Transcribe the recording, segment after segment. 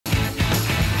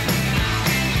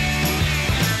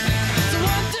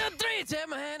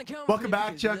Welcome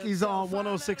back, Junkies on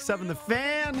 106.7 The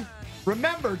Fan.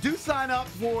 Remember, do sign up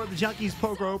for the Junkies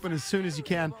Poker Open as soon as you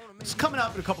can. It's coming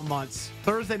up in a couple months.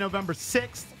 Thursday, November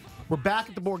 6th. We're back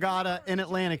at the Borgata in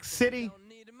Atlantic City.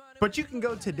 But you can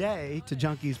go today to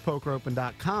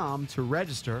junkiespokeropen.com to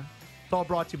register. It's all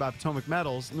brought to you by Potomac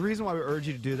Metals. And the reason why we urge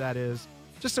you to do that is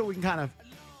just so we can kind of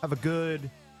have a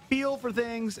good feel for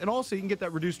things, and also you can get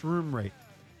that reduced room rate.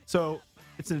 So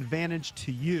it's an advantage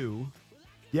to you.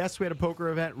 Yes, we had a poker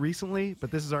event recently, but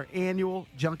this is our annual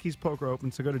Junkies Poker Open,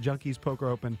 so go to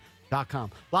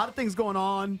junkiespokeropen.com. A lot of things going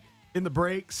on in the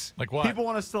breaks. Like what? People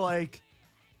want us to, like,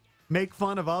 make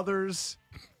fun of others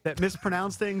that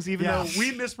mispronounce things, even though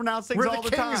we mispronounce things all the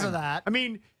time. We're the kings of that. I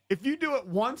mean, if you do it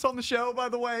once on the show, by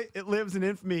the way, it lives in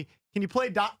infamy. Can you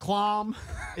play .clom?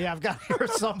 Yeah, I've got it here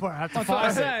somewhere. I have to That's what I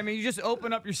find said. it. I mean, you just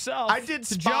open up yourself. I did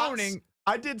to spots. joning.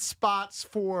 I did spots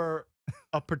for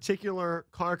a particular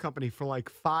car company for like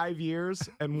 5 years,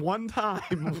 and one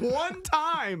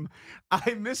time,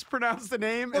 I mispronounced the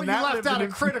name. Well, and you that left lived out in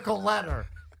a critical letter.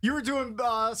 You were doing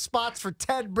spots for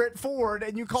Ted Britt Ford,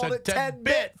 and you called Said it Ted Ted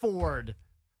Bit. Bit Ford.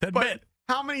 That But bit.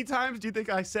 how many times do you think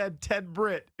I said Ted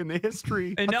Britt in the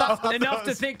history? Enough of to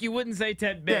those? think you wouldn't say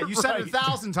Ted Bit. Yeah, you said it Right.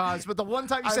 1,000 times, but the one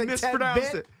time you I said Ted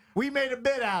mispronounced Bit, it. we made a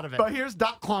bit out of it. But here's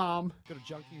 .clom. Go to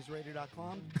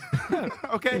junkiesradio.com.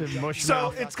 Okay, Mush so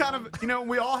mouth. it's kind of,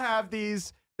 we all have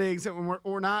these things that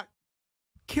we're not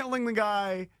killing the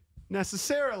guy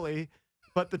necessarily,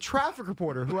 but the traffic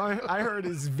reporter, who I heard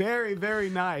is very, very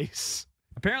nice.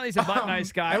 Apparently, he's a butt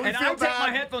nice guy. and we And feel I take my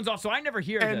bad. headphones off, so I never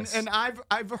hear this. And I've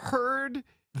heard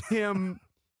him.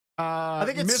 I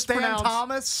think it's Stan mispronounce-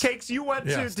 Thomas. Cakes, you went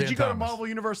Yeah, to? Did Stan you go to Thomas. Marvel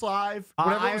Universe Live?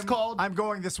 Whatever it was called. I'm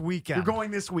going this weekend. You're going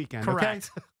this weekend.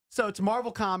 Correct. Okay? So it's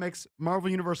Marvel Comics, Marvel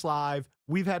Universe Live.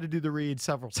 We've had to do the read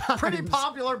several times. Pretty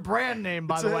popular brand name,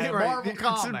 by the way. Right. Marvel It's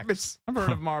Comics. I've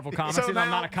heard of Marvel comics, So and I'm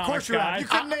now- not a of Of comics course you have. guy. You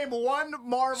can name one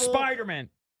Marvel. Spider-Man.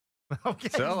 Okay.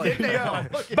 Silly. There you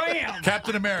go. Bam!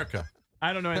 Captain America.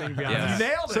 I don't know anything beyond You that.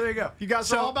 nailed it. So there you go. You guys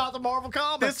So are all about the Marvel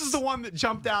Comics. This is the one that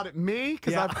jumped out at me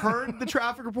because Yeah. I've heard the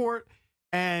traffic report,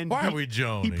 and Why are we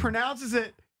joning? he pronounces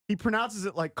it. He pronounces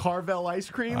it like Carvel ice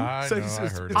cream. I know, I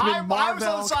heard it. been I was on the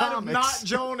Marvel side Comics. of not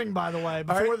joning, by the way,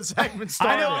 before right. the segment I,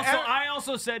 started.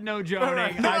 also said no joning.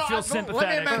 right. I feel Let sympathetic.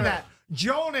 me amend that.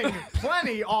 Joning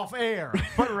plenty off air.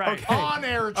 Right. On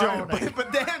air All joning. right,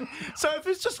 but then, so if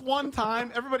it's just one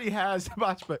time, everybody has a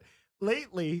bunch. But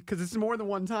lately, because it's more than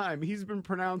one time, he's been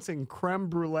pronouncing creme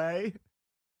brulee.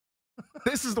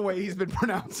 This is the way he's been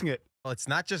pronouncing it. Well, it's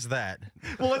not just that.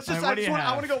 Well, let's just. What I do just you want. I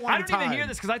have? want to go one I at a don't even time. hear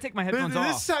this because I take my This headphones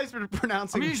off. guy's been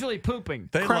pronouncing. I'm usually pooping.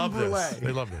 They creme love brulee. this.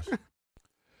 They love this.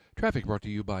 Traffic brought to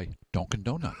you by Dunkin'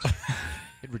 Donuts.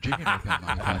 In Virginia, northbound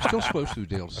 95, still slow through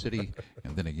Dale City,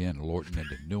 and then again Lorton and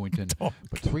Newington, but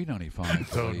 395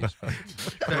 plays.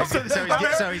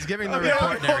 So he's giving the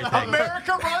report and everything.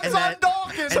 America runs And on then-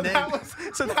 Dawkins.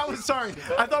 So that was sorry.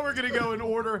 I thought we were gonna go in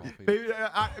order. Maybe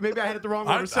I had it the wrong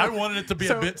order. I wanted it to be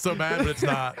a bit so bad, but it's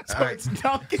not. So it's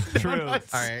Dunkin'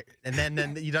 Donuts. All right. And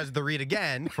then he does the read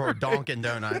again for Donkin'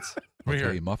 Donuts. We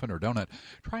Okay, hear. muffin or donut.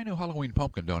 Try a new Halloween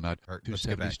pumpkin donut. All right, let's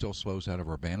get 270 back. still slows out of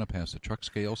Urbana past the truck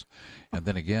scales. And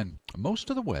then again, most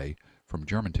of the way from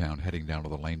Germantown heading down to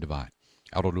the Lane Divide.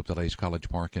 Outer loop delays College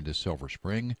Park into Silver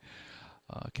Spring.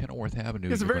 Kenilworth Avenue.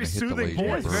 He has a you're very gonna hit soothing delays near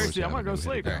voice. Burroughs Very soothing. I'm gonna go Avenue,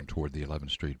 headed sleep. down toward the 11th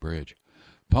Street Bridge.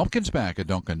 Pumpkin's back at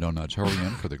Dunkin' Donuts. Hurry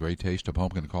in for the great taste of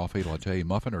pumpkin coffee, latte,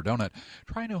 muffin, or donut.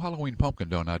 Try a new Halloween pumpkin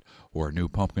donut or a new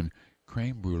pumpkin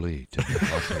creme brulee to be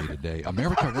latte today.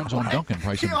 America runs on Dunkin'.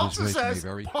 Pricing He also participation may says,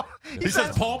 vary. He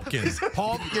says pumpkin.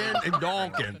 Pumpkin and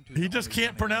Donkin. He just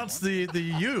can't pronounce the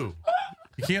U.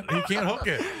 He can't hook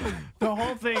it. The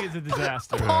whole thing is a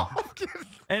disaster.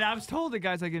 And I was told the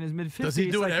guy's like in his mid-50s. Does he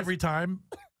do it like, every time?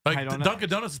 I Like don't know. Dunkin'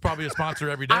 Donuts is probably a sponsor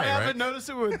every day, I haven't right? noticed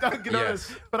it with Dunkin'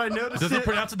 Donuts, but I noticed Does it. he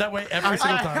pronounce it that way every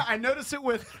single time? I noticed it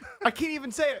with. I can't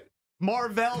even say it.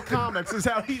 Marvel Comics is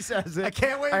how he says it. I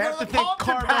can't wait I to have go to to the think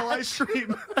pumpkin Carvel patch. ice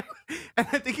cream, and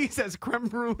I think he says creme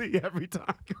brulee every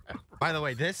time. By the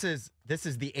way, this is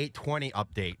the 820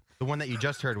 update. The one that you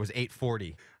just heard was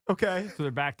 840. Okay. So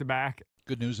they're back to back.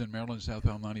 Good news in Maryland,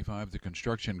 southbound 95, the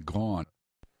construction gone.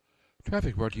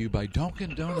 Traffic brought to you by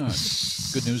Dunkin'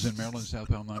 Donuts. Good news in Maryland,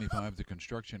 southbound 95, the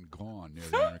construction gone near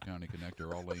the Inter-County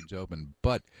Connector, all lanes open.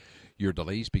 But your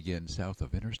delays begin south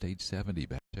of Interstate 70.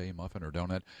 Batte, muffin, or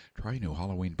donut. Try a new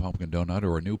Halloween pumpkin donut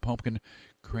or a new pumpkin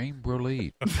creme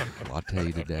brulee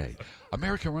latte today.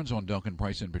 America runs on Dunkin'.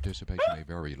 Price and participation may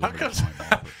vary. Limited time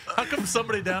offer. How come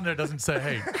somebody down there doesn't say,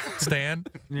 "Hey, Stan,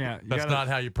 Yeah. you that's gotta- not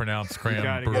how you pronounce creme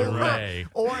gotta get it brulee.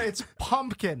 Or it's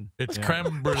pumpkin. It's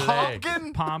creme brulee."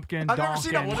 Pumpkin? Pumpkin, I've never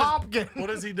seen a Donkin. pumpkin. What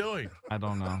is he doing? I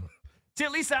don't know. See,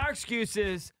 at least our excuse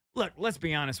is, look, let's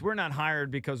be honest. We're not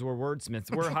hired because we're wordsmiths.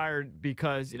 We're hired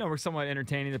because, we're somewhat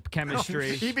entertaining, the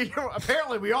chemistry.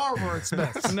 Apparently, we are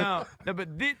wordsmiths. No, but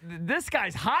this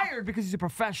guy's hired because he's a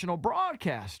professional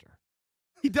broadcaster.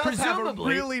 He does have a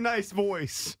Presumably. really nice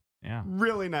voice. Yeah.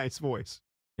 Really nice voice.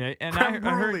 Yeah, and Creme I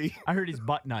brulee. heard he's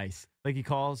butt nice. Like he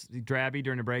calls Drabby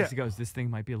during the breaks. Yeah. He goes, "This thing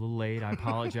might be a little late. I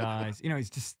apologize."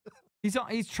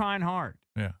 He's trying hard.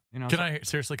 Yeah. Can I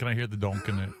hear the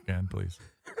donkin again, please?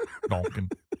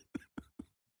 Donkin.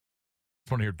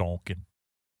 Just want to hear donkin.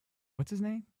 What's his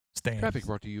name? Stan. Traffic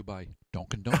brought to you by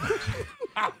Dunkin' Donuts.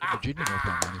 Virginia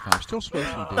northbound 95. Still slow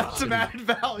through Davis That's some City. added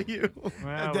value.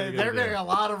 Well, They're getting a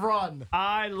lot of run.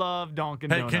 I love Dunkin'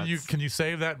 Hey, Donuts. can you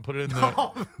save that and put it in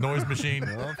the noise machine?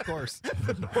 Well, of course.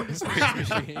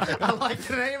 I like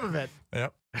the name of it.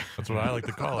 Yep. That's what I like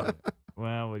to call it.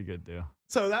 Well, what are you gonna do?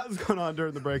 So that was going on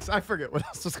during the breaks. I forget what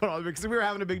else was going on because we were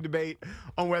having a big debate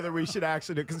on whether we should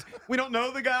actually do it because we don't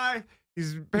know the guy.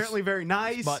 He's apparently very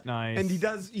nice. Butt nice. And he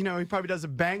does, he probably does a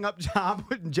bang-up job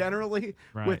generally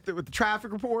with the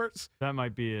traffic reports. That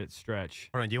might be a stretch.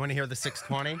 Hold on, do you want to hear the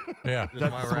 620? Yeah.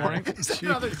 That's why we're at it.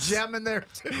 Another gem in there,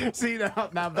 too. See, now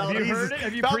Valdez, you heard it?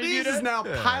 Have you Valdez previewed is it? now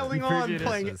piling You on, previewed it?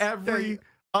 playing every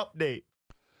update.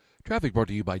 Traffic brought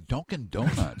to you by Dunkin'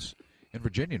 Donuts. In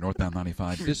Virginia, northbound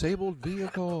 95, disabled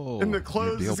vehicle. And the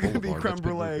close Near Dale is gonna be Boulevard. creme That's been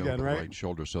brulee moved again, over right? Right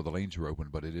shoulder, so the lanes are open,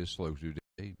 but it is slow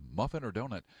today. Muffin or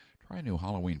donut? Try a new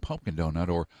Halloween pumpkin donut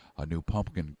or a new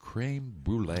pumpkin creme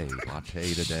brulee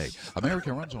latte today.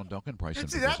 America runs on Dunkin' price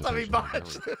and See, that's how he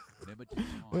participation botched. vary.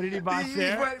 What did he buy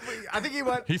there? I think he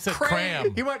went. He said creme.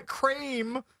 cram. He went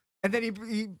cream, and then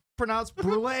he pronounced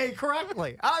brulee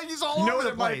correctly. I think he's all You know over what the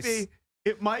it might place. be?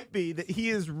 It might be that he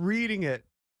is reading it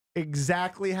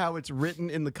exactly how it's written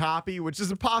in the copy, which is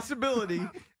a possibility,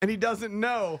 and he doesn't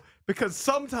know because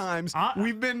sometimes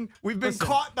we've been listen.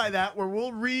 caught by that where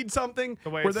we'll read something The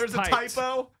way where it's there's typed. a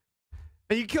typo.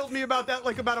 And you killed me about that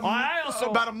about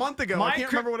a month ago. I can't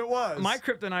remember what it was. My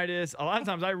kryptonite is a lot of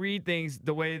times I read things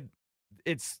the way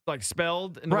it's like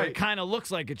spelled and the way it kind of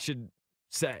looks like it should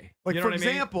say. Like, you know for what I mean?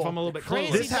 example, If I'm a little bit Crazy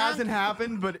closer. this hasn't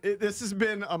happened, but this has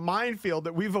been a minefield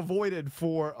that we've avoided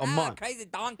for a month. Crazy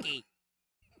donkey.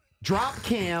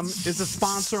 Dropcam is a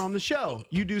sponsor on the show.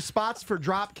 You do spots for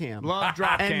Dropcam. Love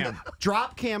And Dropcam.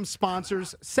 Dropcam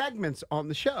sponsors segments on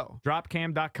the show.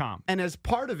 Dropcam.com. And as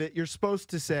part of it, you're supposed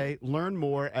to say, learn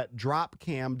more at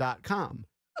dropcam.com.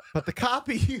 But the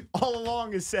copy all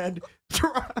along has said,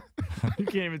 You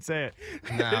can't even say it.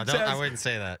 No, It I says- wouldn't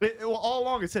say that. well, all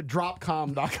along it said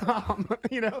dropcom.com,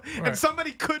 and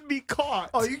somebody could be caught.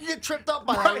 Oh, you can get tripped up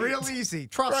by Right. that real easy.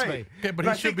 Trust me. Okay, but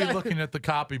I he should think be looking at the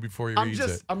copy before he reads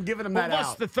it. I'm giving him Well, that what's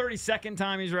out. the 32nd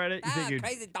time he's read it? You think you'd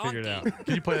Crazy figure it donkey. out?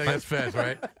 Can you play that against Fez,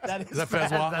 right? That Is that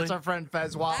Fez Watley? That's our friend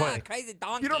Fez Watley. Crazy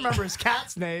donkey. You don't remember his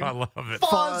cat's name? I love it.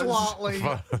 Fuzz Watley.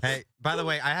 Hey, by the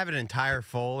way, I have an entire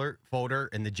folder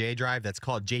in the J drive that's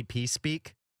called JP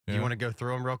Speak. Do you Yeah. want to go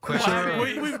through them real quick?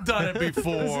 We've done it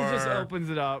before. This just opens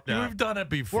it up. We've done it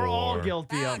before. We're all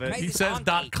guilty of it. He Crazy says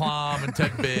donkey. .com and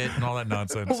TechBit and all that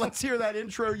nonsense. Well, let's hear that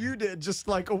intro you did just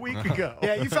like a week ago.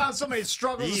 Yeah, you found somebody that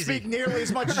struggles to Easy. speak nearly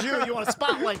as much as you. You want to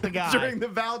spotlight the guy. During the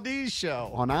Valdez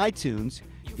show. On iTunes,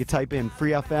 you type in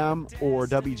Free FM or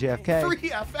WJFK. Free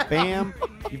FM. Bam,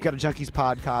 you've got a Junkies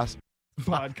podcast.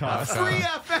 Podcast. Free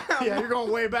FM. Yeah, you're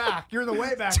going way back. You're in the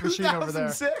way back machine over there.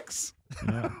 2006.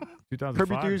 Yeah. Curb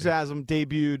 2005. Enthusiasm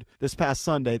debuted this past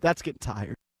Sunday. That's getting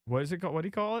tired. What is it called? What do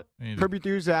you call it? Curb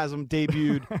Enthusiasm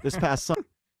debuted this past Sunday.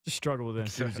 Just struggle with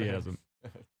enthusiasm.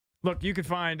 Look, you could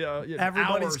find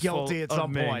Everybody's hours guilty full at of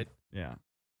some me. point. Yeah.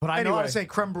 But I know how Anyway. to say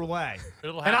creme brulee.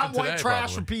 It'll And I'm happen white today, trash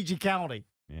probably. from PG County.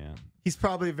 Yeah. He's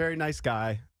probably a very nice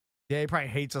guy. Yeah, he probably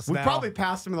hates us We now. probably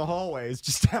passed him in the hallways,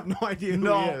 just have no idea who he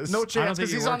no, is. no chance think because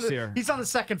he he's on works the here. he's on the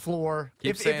second floor.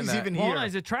 Keep If saying he's that. even Well, here. no,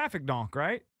 he's a traffic donk,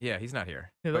 right? Yeah, he's not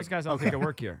here. Yeah, those guys don't think I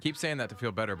work here. Keep saying that to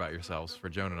feel better about yourselves for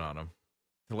joning on him.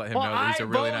 To let him Well, know that he's I a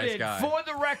really voted, nice guy. for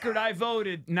the record, I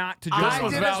voted not to I join. This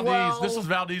was did as Valdez. well. This was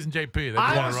Valdez and JP. They just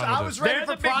I want was, to run I with was it. ready They're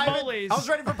for the big private. bullies. I was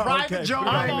ready for private Okay, Joe.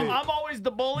 great. Baby. I'm always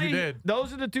the bully. You did.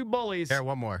 Those are the two bullies. Here,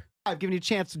 one more. I've given you a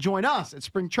chance to join us at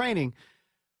spring training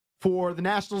for the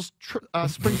Nationals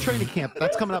spring training camp.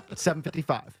 That's coming up at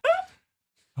 7:55.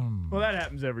 Well, that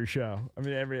happens every show. I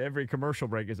mean, every commercial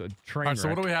break is a train All right, so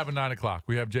what wreck. do we have at 9 o'clock?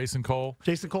 We have Jason Cole.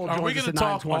 Jason Cole Are we joins us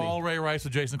going at to talk 9:20. all Ray Rice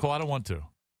with Jason Cole? I don't want to.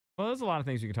 Well, there's a lot of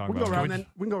things you can talk We can about. go around.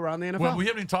 We can go around the NFL. Well, we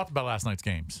haven't even talked about last night's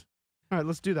games. All right,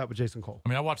 let's do that with Jason Cole. I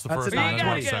mean, I watched the That's first at one. You and then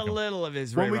gotta watched the get a second. little of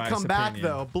his When Ray we Rice come back,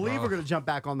 opinion. though, believe we're going to jump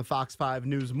back on the Fox 5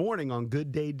 News Morning on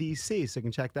Good Day DC, so you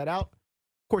can check that out.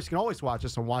 Of course, you can always watch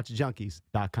us on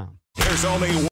WatchJunkies.com. There's only